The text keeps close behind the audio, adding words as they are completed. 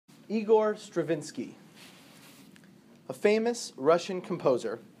Igor Stravinsky, a famous Russian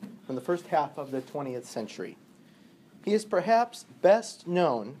composer from the first half of the 20th century. He is perhaps best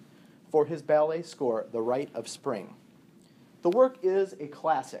known for his ballet score, The Rite of Spring. The work is a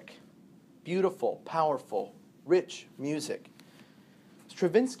classic, beautiful, powerful, rich music.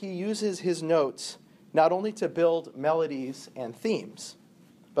 Stravinsky uses his notes not only to build melodies and themes,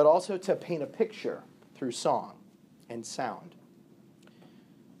 but also to paint a picture through song and sound.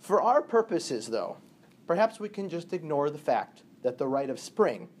 For our purposes, though, perhaps we can just ignore the fact that The Rite of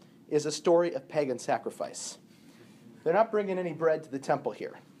Spring is a story of pagan sacrifice. They're not bringing any bread to the temple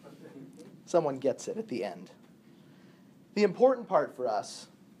here. Someone gets it at the end. The important part for us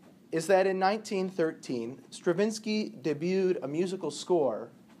is that in 1913, Stravinsky debuted a musical score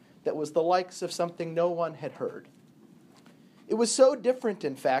that was the likes of something no one had heard. It was so different,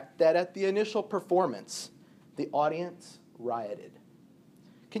 in fact, that at the initial performance, the audience rioted.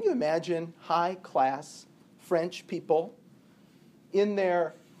 Can you imagine high-class French people in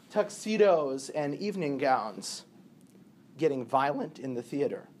their tuxedos and evening gowns getting violent in the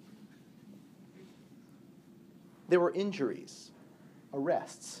theater? There were injuries,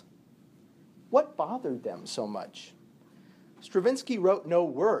 arrests. What bothered them so much? Stravinsky wrote no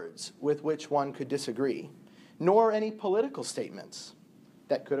words with which one could disagree, nor any political statements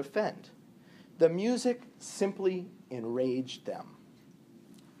that could offend. The music simply enraged them.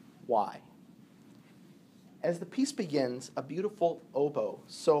 Why? As the piece begins, a beautiful oboe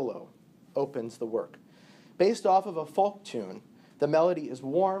solo opens the work. Based off of a folk tune, the melody is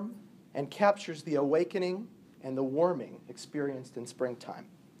warm and captures the awakening and the warming experienced in springtime.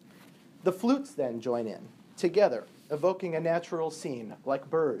 The flutes then join in, together, evoking a natural scene like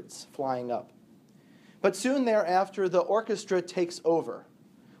birds flying up. But soon thereafter, the orchestra takes over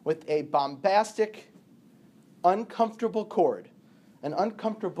with a bombastic, uncomfortable chord, an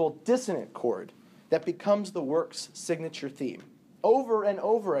uncomfortable dissonant chord that becomes the work's signature theme. Over and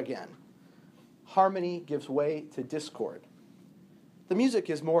over again, harmony gives way to discord. The music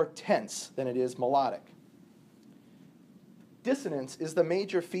is more tense than it is melodic. Dissonance is the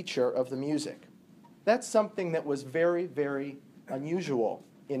major feature of the music. That's something that was very, very unusual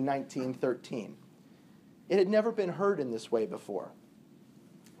in 1913. It had never been heard in this way before.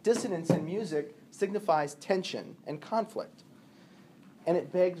 Dissonance in music signifies tension and conflict, and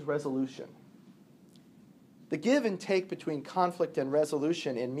it begs resolution. The give and take between conflict and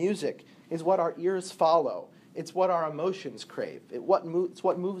resolution in music is what our ears follow. It's what our emotions crave. It's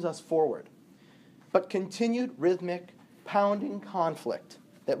what moves us forward. But continued rhythmic, pounding conflict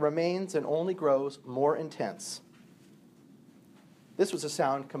that remains and only grows more intense. This was a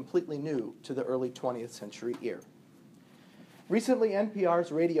sound completely new to the early 20th century ear. Recently,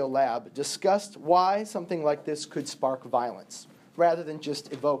 NPR's Radio Lab discussed why something like this could spark violence, rather than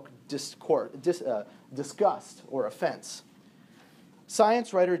just evoke disgust or offense.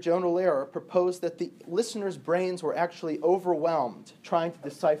 Science writer Joan O'Leary proposed that the listeners' brains were actually overwhelmed trying to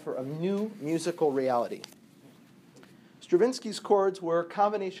decipher a new musical reality. Stravinsky's chords were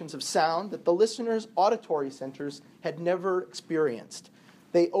combinations of sound that the listeners' auditory centers had never experienced.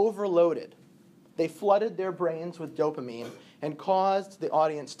 They overloaded. They flooded their brains with dopamine and caused the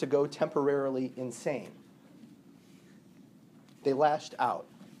audience to go temporarily insane. They lashed out.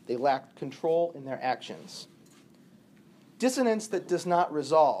 They lacked control in their actions. Dissonance that does not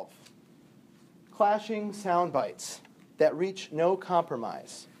resolve. Clashing sound bites that reach no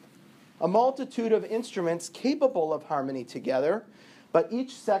compromise. A multitude of instruments capable of harmony together, but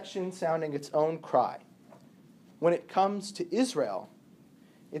each section sounding its own cry. When it comes to Israel,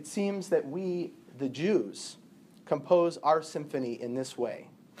 it seems that we, the Jews, compose our symphony in this way.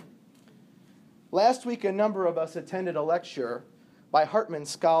 Last week, a number of us attended a lecture by Hartman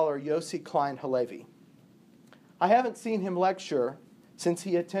scholar Yossi Klein Halevi. I haven't seen him lecture since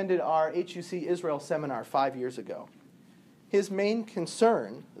he attended our HUC Israel seminar 5 years ago. His main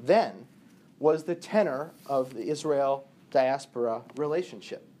concern then was the tenor of the Israel-diaspora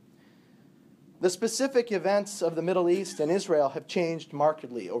relationship. The specific events of the Middle East and Israel have changed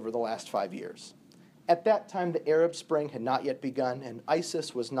markedly over the last 5 years. At that time, the Arab Spring had not yet begun, and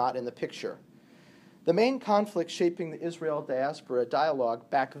ISIS was not in the picture. The main conflict shaping the Israel-diaspora dialogue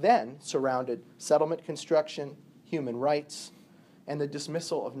back then surrounded settlement construction, human rights, and the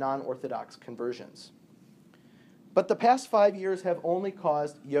dismissal of non-Orthodox conversions. But the past 5 years have only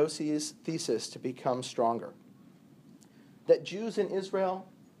caused Yossi's thesis to become stronger. That Jews in Israel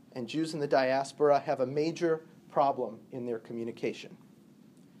and Jews in the diaspora have a major problem in their communication.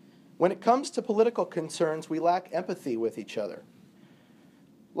 When it comes to political concerns, we lack empathy with each other.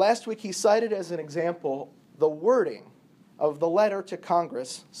 Last week, he cited as an example the wording of the letter to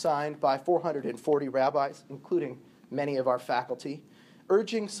Congress signed by 440 rabbis, including many of our faculty,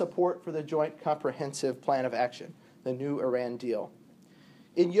 urging support for the Joint Comprehensive Plan of Action, the new Iran deal.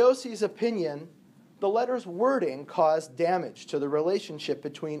 In Yossi's opinion, the letter's wording caused damage to the relationship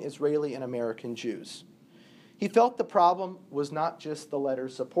between Israeli and American Jews. He felt the problem was not just the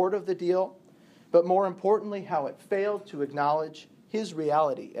letter's support of the deal, but more importantly, how it failed to acknowledge his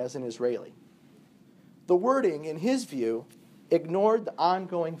reality as an Israeli. The wording, in his view, ignored the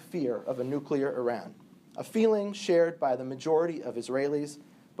ongoing fear of a nuclear Iran, a feeling shared by the majority of Israelis,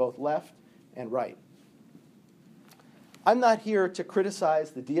 both left and right. I'm not here to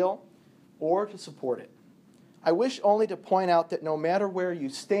criticize the deal or to support it. I wish only to point out that no matter where you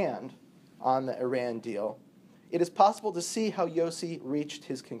stand on the Iran deal, it is possible to see how Yossi reached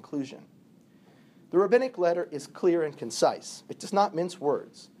his conclusion. The rabbinic letter is clear and concise. It does not mince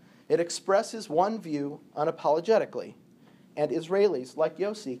words. It expresses one view unapologetically, and Israelis, like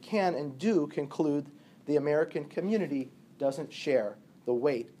Yossi, can and do conclude the American community doesn't share the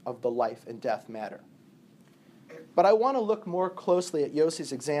weight of the life and death matter. But I want to look more closely at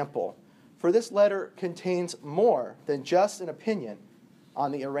Yossi's example, for this letter contains more than just an opinion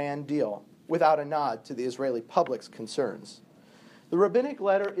on the Iran deal without a nod to the Israeli public's concerns. The rabbinic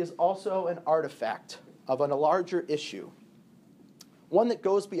letter is also an artifact of a larger issue, one that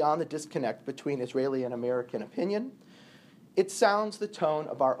goes beyond the disconnect between Israeli and American opinion. It sounds the tone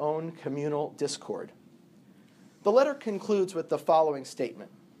of our own communal discord. The letter concludes with the following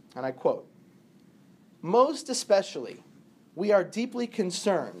statement, and I quote, "Most especially, we are deeply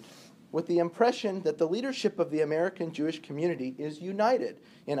concerned with the impression that the leadership of the American Jewish community is united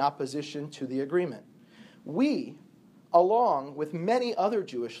in opposition to the agreement. We, along with many other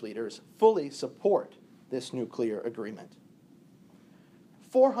Jewish leaders, fully support this nuclear agreement."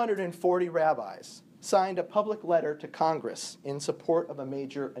 440 rabbis signed a public letter to Congress in support of a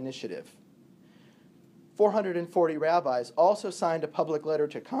major initiative. 440 rabbis also signed a public letter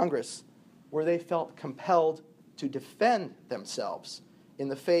to Congress where they felt compelled to defend themselves in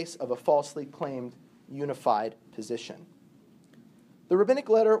the face of a falsely claimed unified position. The rabbinic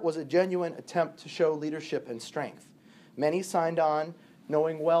letter was a genuine attempt to show leadership and strength. Many signed on,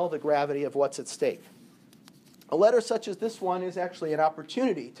 knowing well the gravity of what's at stake. A letter such as this one is actually an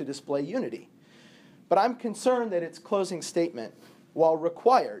opportunity to display unity. But I'm concerned that its closing statement, while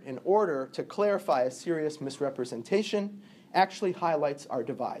required in order to clarify a serious misrepresentation, actually highlights our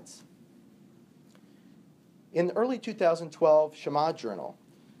divides. In the early 2012, Shema Journal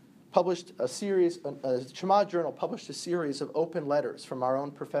published a series of open letters from our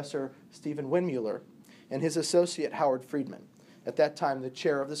own professor Stephen Windmuller and his associate Howard Friedman, at that time the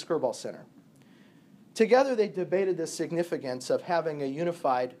chair of the Skirball Center. Together, they debated the significance of having a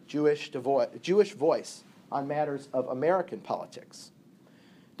unified Jewish voice on matters of American politics.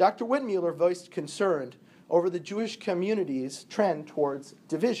 Dr. Windmuller voiced concern over the Jewish community's trend towards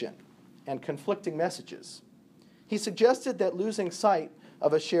division and conflicting messages. He suggested that losing sight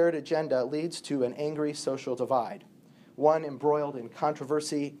of a shared agenda leads to an angry social divide, one embroiled in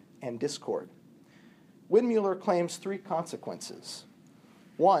controversy and discord. Windmuller claims three consequences.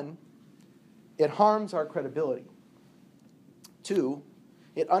 One, it harms our credibility. Two,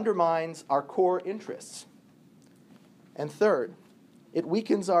 it undermines our core interests. And third, it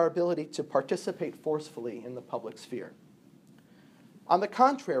weakens our ability to participate forcefully in the public sphere. On the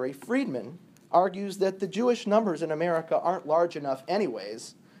contrary, Friedman argues that the Jewish numbers in America aren't large enough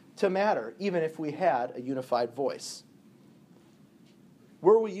anyways to matter, even if we had a unified voice.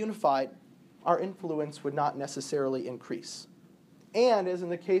 Were we unified, our influence would not necessarily increase. And as in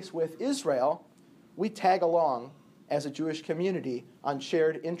the case with Israel, we tag along as a Jewish community on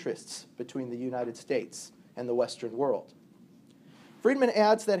shared interests between the United States and the Western world. Friedman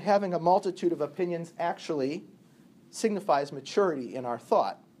adds that having a multitude of opinions actually signifies maturity in our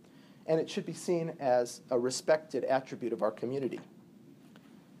thought, and it should be seen as a respected attribute of our community.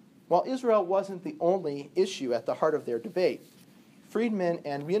 While Israel wasn't the only issue at the heart of their debate, Friedman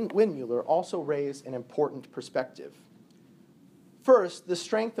and Windmuller also raise an important perspective. First, the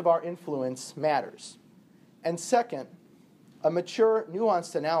strength of our influence matters. And second, a mature,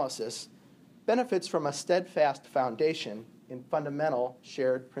 nuanced analysis benefits from a steadfast foundation in fundamental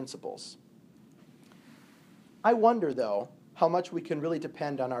shared principles. I wonder, though, how much we can really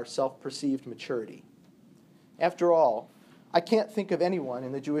depend on our self-perceived maturity. After all, I can't think of anyone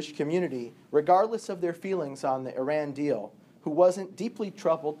in the Jewish community, regardless of their feelings on the Iran deal, who wasn't deeply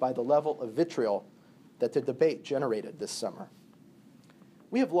troubled by the level of vitriol that the debate generated this summer.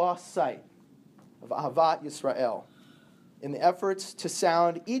 We have lost sight of Ahavat Yisrael in the efforts to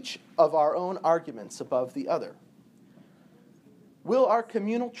sound each of our own arguments above the other. Will our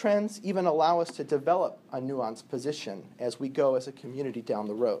communal trends even allow us to develop a nuanced position as we go as a community down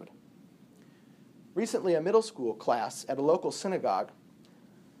the road? Recently, a middle school class at a local synagogue,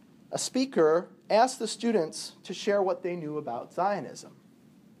 a speaker asked the students to share what they knew about Zionism.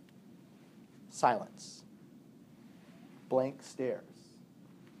 Silence. Blank stares.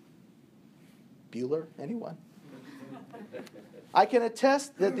 Bueller, anyone? I can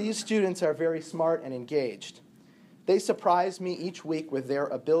attest that these students are very smart and engaged. They surprise me each week with their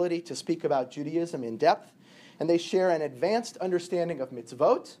ability to speak about Judaism in depth, and they share an advanced understanding of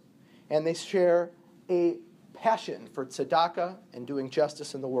mitzvot, and they share a passion for tzedakah and doing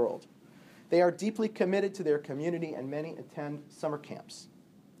justice in the world. They are deeply committed to their community, and many attend summer camps.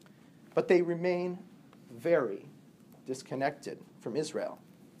 But they remain very disconnected from Israel.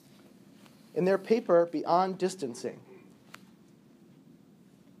 In their paper, Beyond Distancing,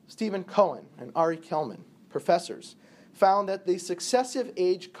 Stephen Cohen and Ari Kelman, professors, found that the successive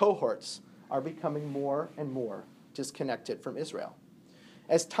age cohorts are becoming more and more disconnected from Israel.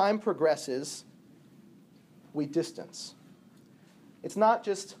 As time progresses, we distance. It's not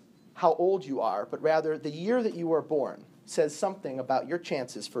just how old you are, but rather the year that you were born says something about your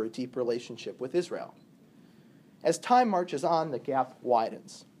chances for a deep relationship with Israel. As time marches on, the gap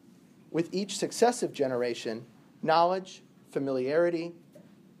widens. With each successive generation, knowledge, familiarity,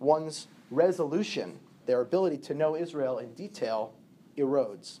 one's resolution, their ability to know Israel in detail,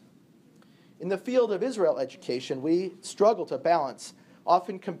 erodes. In the field of Israel education, we struggle to balance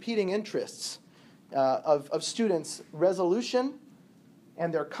often competing interests of students' resolution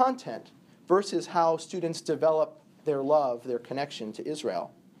and their content versus how students develop their love, their connection to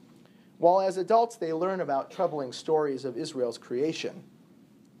Israel. While as adults they learn about troubling stories of Israel's creation,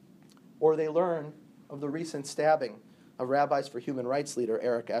 or they learn of the recent stabbing of Rabbis for Human Rights leader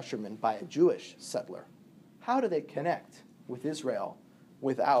Eric Escherman by a Jewish settler, how do they connect with Israel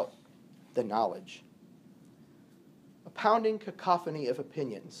without the knowledge? A pounding cacophony of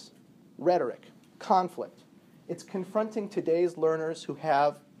opinions, rhetoric, conflict. It's confronting today's learners who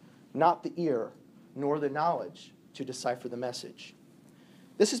have not the ear nor the knowledge to decipher the message.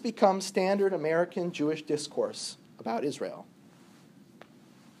 This has become standard American Jewish discourse about Israel.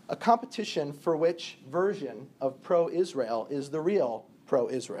 A competition for which version of pro-Israel is the real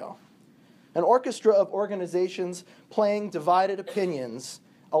pro-Israel. An orchestra of organizations playing divided opinions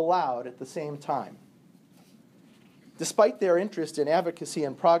aloud at the same time. Despite their interest in advocacy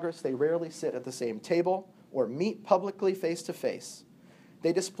and progress, they rarely sit at the same table or meet publicly face to face.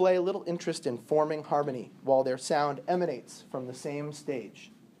 They display little interest in forming harmony while their sound emanates from the same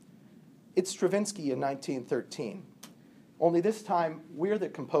stage. It's Stravinsky in 1913. Only this time, we're the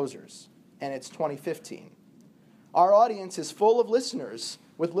composers, and it's 2015. Our audience is full of listeners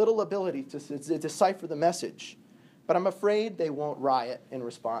with little ability to decipher the message, but I'm afraid they won't riot in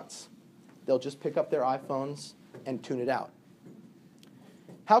response. They'll just pick up their iPhones and tune it out.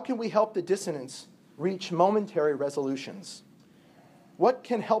 How can we help the dissonance reach momentary resolutions? What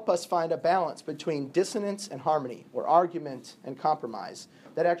can help us find a balance between dissonance and harmony, or argument and compromise,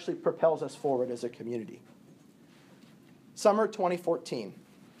 that actually propels us forward as a community? Summer 2014,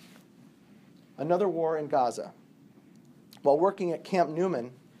 another war in Gaza. While working at Camp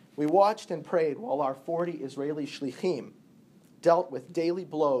Newman, we watched and prayed while our 40 Israeli shlichim dealt with daily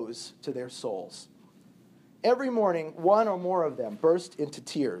blows to their souls. Every morning, one or more of them burst into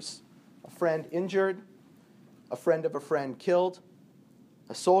tears. A friend injured, a friend of a friend killed,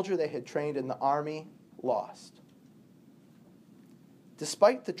 a soldier they had trained in the army lost.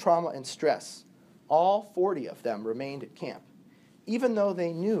 Despite the trauma and stress, all 40 of them remained at camp, even though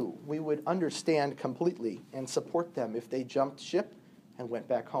they knew we would understand completely and support them if they jumped ship and went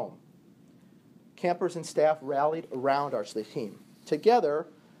back home. Campers and staff rallied around our shlichim. Together,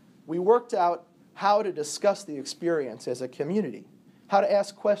 we worked out how to discuss the experience as a community, how to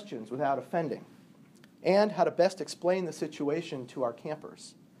ask questions without offending, and how to best explain the situation to our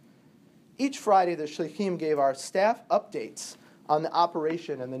campers. Each Friday, the shlichim gave our staff updates on the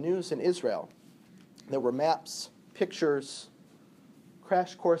operation and the news in Israel. There were maps, pictures,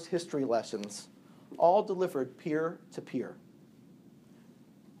 crash course history lessons, all delivered peer to peer.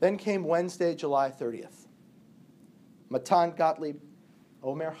 Then came Wednesday, July 30th. Matan Gottlieb,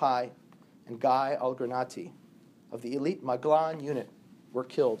 Omer Hai, and Guy Al-Granati of the elite Maglan unit were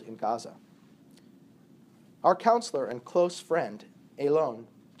killed in Gaza. Our counselor and close friend, Elon,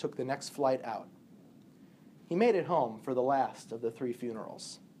 took the next flight out. He made it home for the last of the 3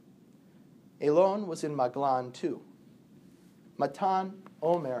 funerals. Elon was in Maglan too. Matan,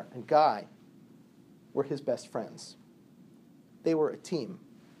 Omer, and Guy were his best friends. They were a team.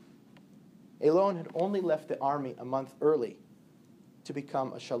 Elon had only left the army a month early, to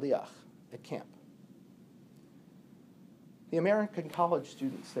become a shaliach at camp. The American college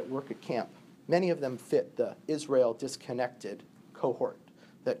students that work at camp, many of them fit the Israel disconnected cohort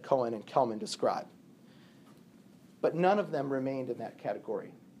that Cohen and Kelman describe. But none of them remained in that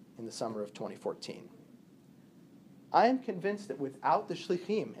category in the summer of 2014. I am convinced that without the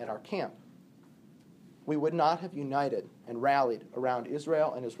shlichim at our camp, we would not have united and rallied around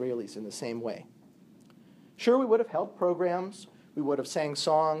Israel and Israelis in the same way. Sure, we would have held programs, we would have sang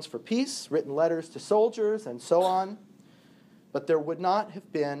songs for peace, written letters to soldiers, and so on, but there would not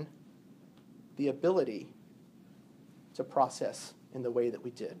have been the ability to process in the way that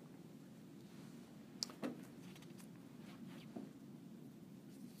we did.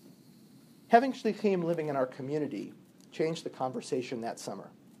 Having shlichim living in our community changed the conversation that summer.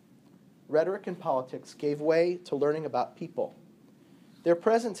 Rhetoric and politics gave way to learning about people. Their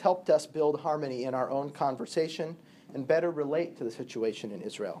presence helped us build harmony in our own conversation and better relate to the situation in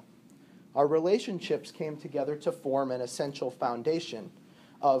Israel. Our relationships came together to form an essential foundation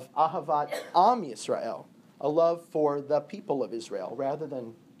of Ahavat Am Yisrael, a love for the people of Israel, rather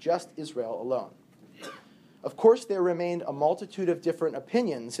than just Israel alone. Of course, there remained a multitude of different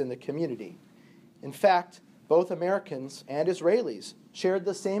opinions in the community. In fact, both Americans and Israelis shared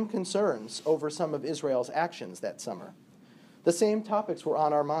the same concerns over some of Israel's actions that summer. The same topics were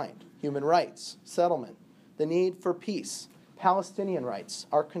on our mind: human rights, settlement, the need for peace, Palestinian rights,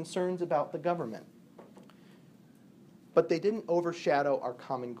 our concerns about the government. But they didn't overshadow our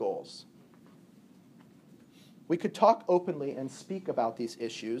common goals. We could talk openly and speak about these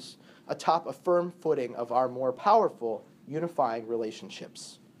issues atop a firm footing of our more powerful, unifying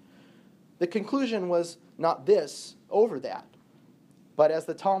relationships. The conclusion was not this over that, but as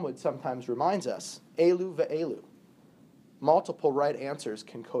the Talmud sometimes reminds us, elu ve'elu. Multiple right answers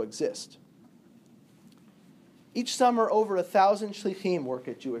can coexist. Each summer, over 1,000 shlichim work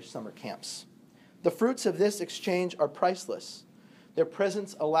at Jewish summer camps. The fruits of this exchange are priceless. Their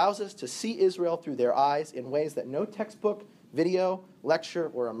presence allows us to see Israel through their eyes in ways that no textbook, video,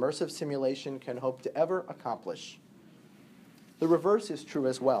 lecture, or immersive simulation can hope to ever accomplish. The reverse is true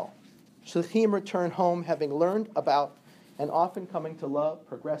as well. Shlichim return home having learned about and often coming to love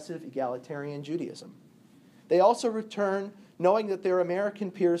progressive egalitarian Judaism. They also return knowing that their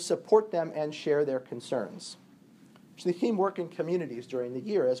American peers support them and share their concerns. Shlichim work in communities during the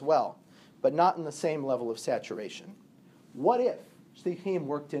year as well, but not in the same level of saturation. What if Shlichim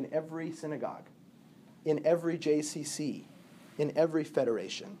worked in every synagogue, in every JCC, in every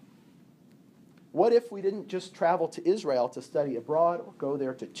federation? What if we didn't just travel to Israel to study abroad or go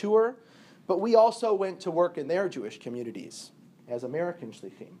there to tour, but we also went to work in their Jewish communities as American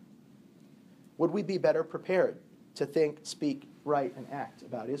shlichim? Would we be better prepared to think, speak, write, and act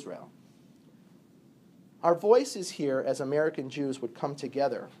about Israel? Our voices here as American Jews would come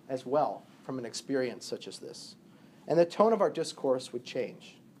together as well from an experience such as this, and the tone of our discourse would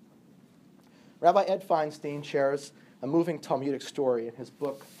change. Rabbi Ed Feinstein shares a moving Talmudic story in his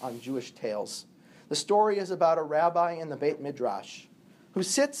book on Jewish tales. The story is about a rabbi in the Beit Midrash who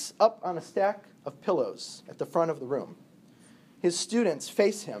sits up on a stack of pillows at the front of the room. His students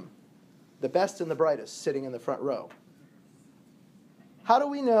face him, the best and the brightest, sitting in the front row. How do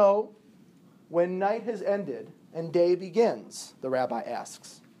we know when night has ended and day begins? The rabbi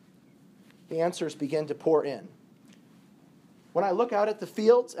asks. The answers begin to pour in. When I look out at the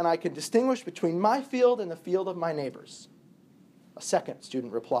fields and I can distinguish between my field and the field of my neighbors. A second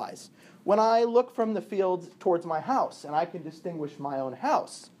student replies. When I look from the field towards my house and I can distinguish my own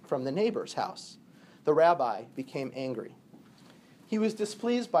house from the neighbor's house. The rabbi became angry. He was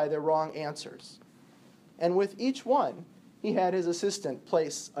displeased by their wrong answers. And with each one, he had his assistant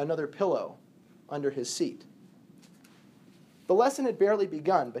place another pillow under his seat. The lesson had barely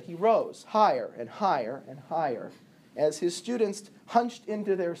begun, but he rose higher and higher and higher as his students hunched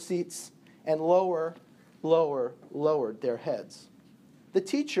into their seats and lowered their heads. The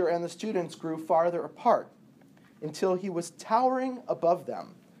teacher and the students grew farther apart until he was towering above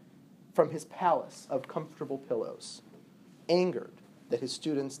them from his palace of comfortable pillows, angered that his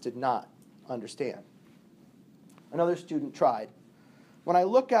students did not understand. Another student tried. When I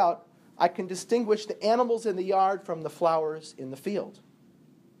look out, I can distinguish the animals in the yard from the flowers in the field.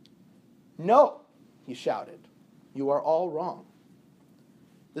 No, he shouted. You are all wrong.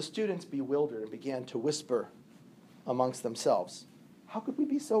 The students, bewildered, began to whisper amongst themselves. How could we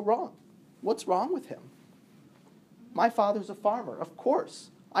be so wrong? What's wrong with him? My father's a farmer. Of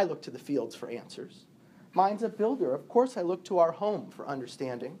course, I look to the fields for answers. Mine's a builder. Of course, I look to our home for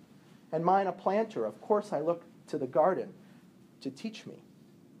understanding. And mine a planter. Of course, I look to the garden to teach me.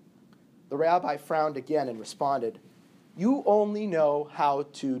 The rabbi frowned again and responded, You only know how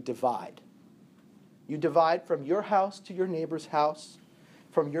to divide. You divide from your house to your neighbor's house,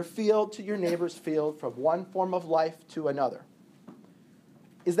 from your field to your neighbor's field, from one form of life to another.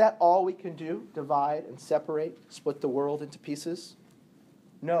 Is that all we can do? Divide and separate, split the world into pieces?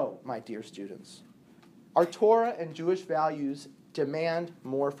 No, my dear students. Our Torah and Jewish values demand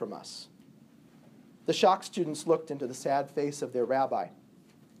more from us. The shocked students looked into the sad face of their rabbi.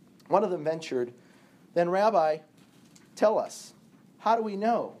 One of them ventured, "Then, Rabbi, tell us, how do we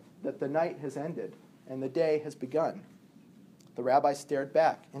know that the night has ended and the day has begun?" The rabbi stared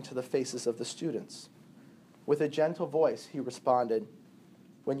back into the faces of the students. With a gentle voice, he responded,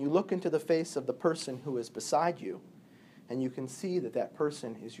 "When you look into the face of the person who is beside you, and you can see that that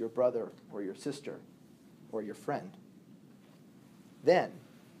person is your brother or your sister or your friend, then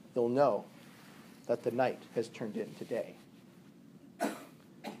you'll know that the night has turned into day."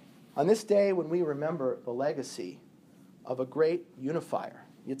 On this day, when we remember the legacy of a great unifier,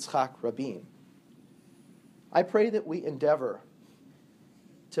 Yitzhak Rabin, I pray that we endeavor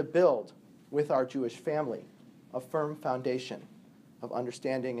to build with our Jewish family a firm foundation of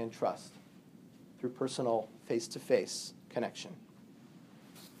understanding and trust through personal face-to-face connection.